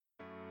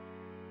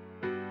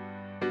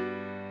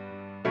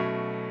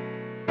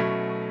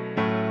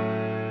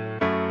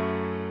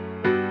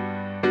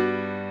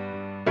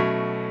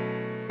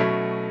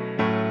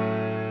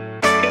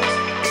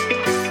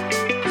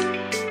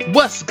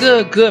What's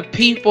good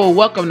people?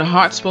 Welcome to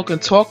Heart Spoken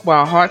Talk, where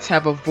our hearts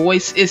have a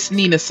voice. It's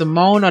Nina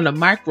Simone on the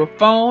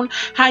microphone.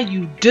 How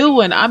you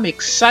doing? I'm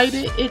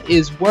excited. It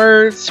is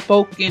Word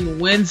Spoken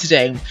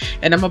Wednesday,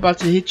 and I'm about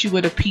to hit you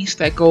with a piece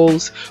that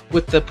goes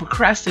with the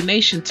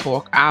procrastination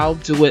talk. I'll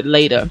do it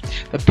later.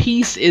 The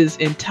piece is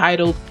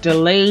entitled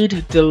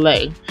Delayed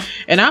Delay,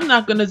 and I'm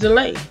not going to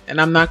delay, and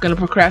I'm not going to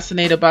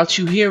procrastinate about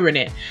you hearing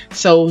it.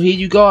 So here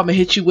you go. I'm going to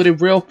hit you with it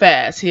real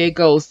fast. Here it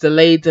goes.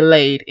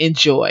 Delayed.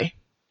 Enjoy.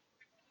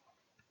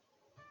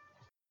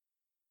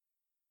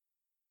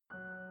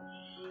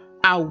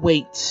 I'll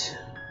wait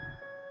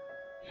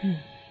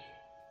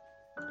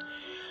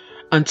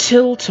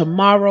until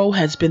tomorrow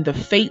has been the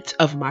fate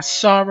of my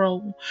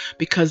sorrow,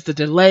 because the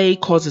delay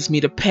causes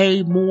me to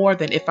pay more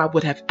than if I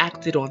would have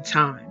acted on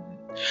time.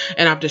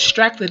 And I've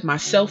distracted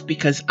myself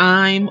because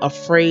I'm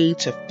afraid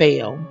to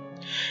fail.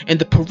 And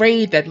the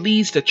parade that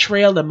leads the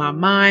trail in my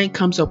mind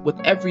comes up with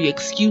every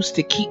excuse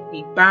to keep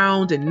me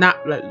bound and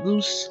not let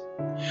loose,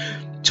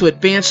 to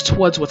advance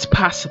towards what's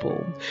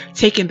possible,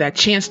 taking that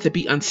chance to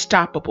be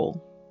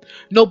unstoppable.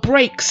 No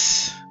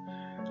brakes.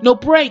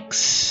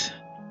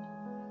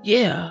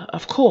 Yeah,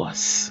 of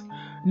course.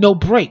 No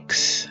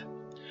brakes.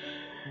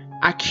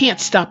 I can't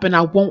stop and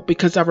I won't,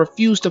 because I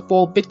refuse to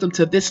fall victim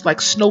to this like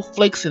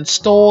snowflakes and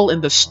stall in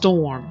the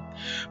storm.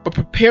 But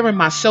preparing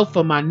myself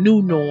for my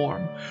new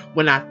norm,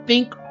 when I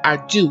think I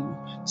do,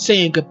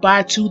 saying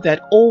goodbye to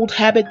that old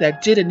habit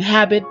that didn't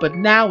have it, but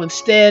now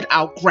instead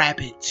I'll grab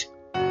it.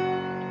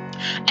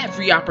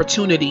 Every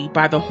opportunity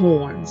by the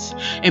horns,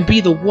 and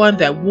be the one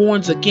that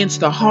warns against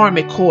the harm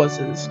it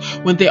causes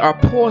when there are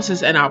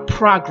pauses in our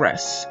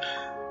progress.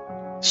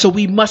 So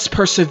we must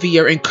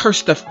persevere and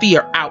curse the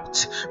fear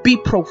out. Be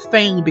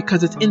profane,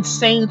 because it's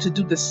insane to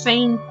do the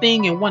same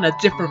thing and want a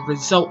different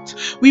result.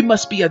 We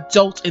must be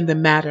adult in the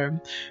matter,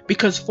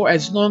 because for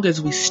as long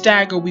as we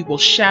stagger, we will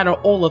shatter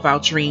all of our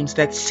dreams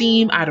that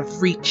seem out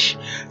of reach,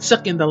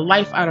 sucking the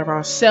life out of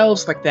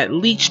ourselves like that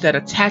leech that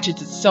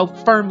attaches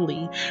itself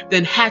firmly,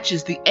 then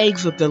hatches the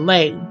eggs of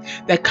delay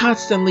that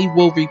constantly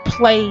will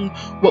replay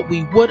what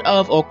we would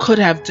have or could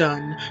have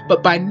done.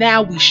 But by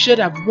now we should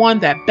have won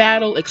that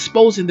battle,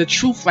 exposing the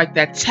truth like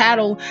that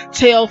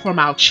tale from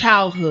our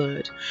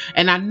childhood.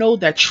 And I know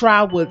that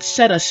trial would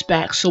set us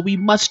back, so we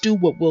must do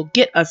what will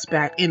get us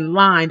back in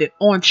line and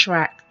on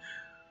track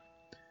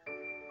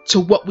to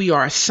what we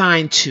are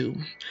assigned to,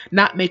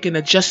 not making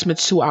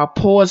adjustments to our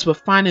pause, but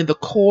finding the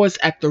cause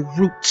at the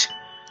root.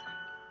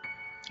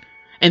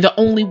 And the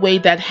only way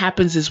that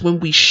happens is when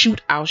we shoot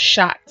our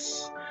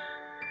shots,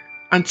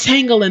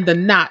 untangling the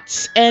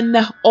knots,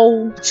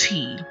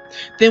 N-O-T.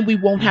 Then we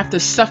won't have to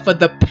suffer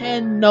the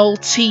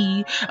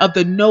penalty of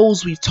the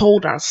no's we've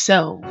told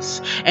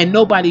ourselves. And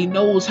nobody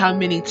knows how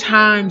many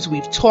times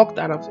we've talked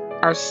out of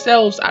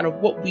ourselves, out of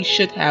what we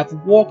should have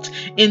walked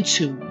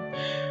into.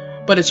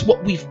 But it's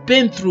what we've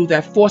been through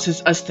that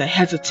forces us to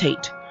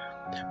hesitate.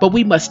 But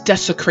we must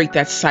desecrate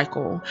that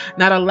cycle,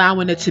 not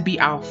allowing it to be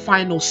our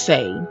final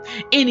say.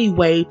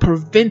 Anyway,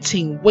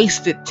 preventing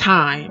wasted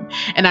time.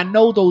 And I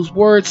know those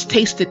words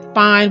tasted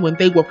fine when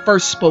they were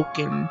first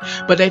spoken,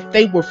 but if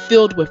they were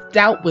filled with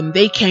doubt when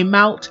they came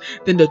out,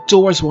 then the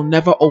doors will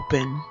never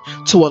open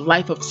to a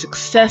life of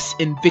success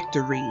and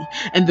victory.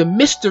 And the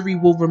mystery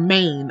will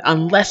remain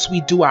unless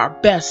we do our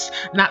best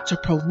not to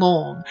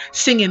prolong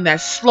singing that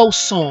slow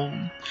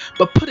song,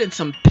 but put in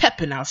some pep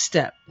in our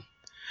step.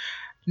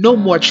 No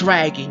more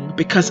dragging,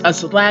 because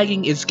us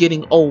lagging is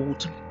getting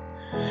old.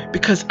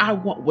 Because I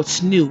want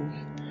what's new,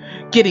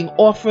 getting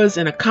offers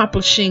and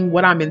accomplishing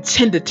what I'm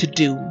intended to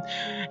do.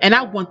 And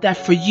I want that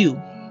for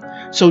you.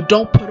 So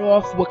don't put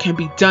off what can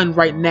be done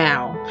right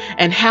now.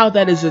 And how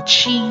that is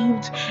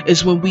achieved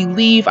is when we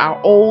leave our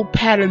old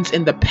patterns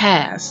in the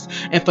past.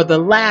 And for the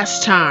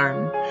last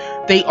time,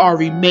 they are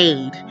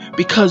remade,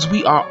 because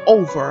we are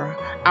over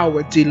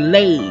our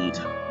delayed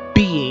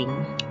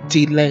being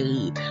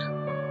delayed.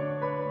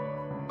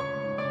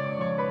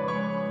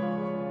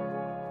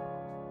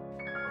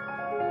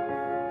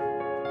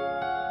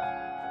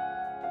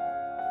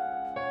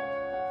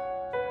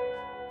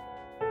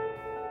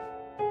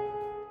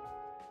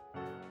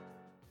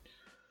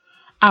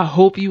 I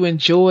hope you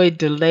enjoyed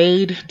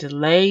Delayed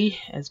Delay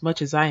as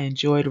much as I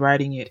enjoyed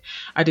writing it.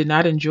 I did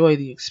not enjoy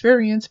the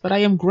experience, but I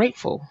am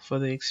grateful for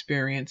the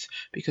experience,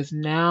 because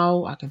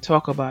now I can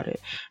talk about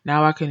it.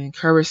 Now I can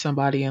encourage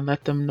somebody and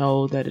let them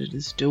know that it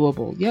is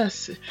doable.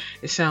 Yes,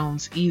 it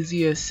sounds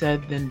easier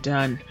said than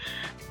done,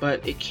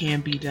 but it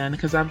can be done,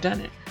 because I've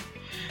done it.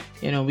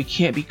 We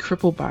can't be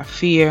crippled by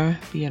fear,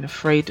 being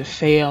afraid to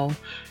fail,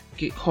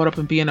 get caught up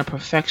in being a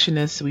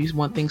perfectionist. We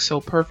want things so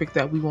perfect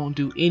that we won't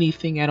do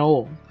anything at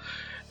all,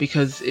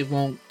 because it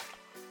won't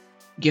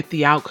get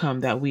the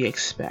outcome that we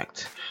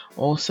expect.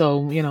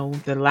 Also,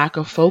 the lack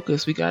of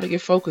focus. We got to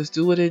get focused,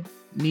 do what it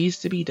needs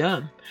to be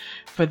done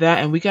for that.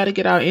 And we got to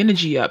get our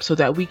energy up so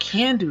that we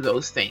can do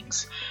those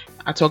things.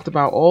 I talked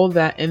about all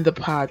that in the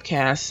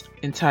podcast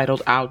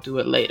entitled I'll Do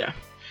It Later.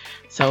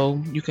 So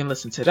you can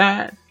listen to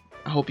that.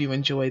 I hope you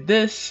enjoyed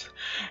this.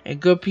 And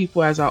good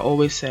people, as I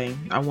always say,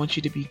 I want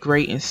you to be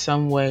great in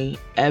some way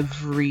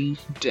every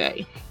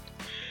day.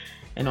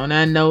 And on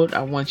that note,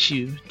 I want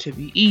you to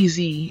be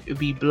easy,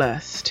 be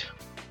blessed.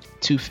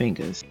 2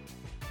 fingers.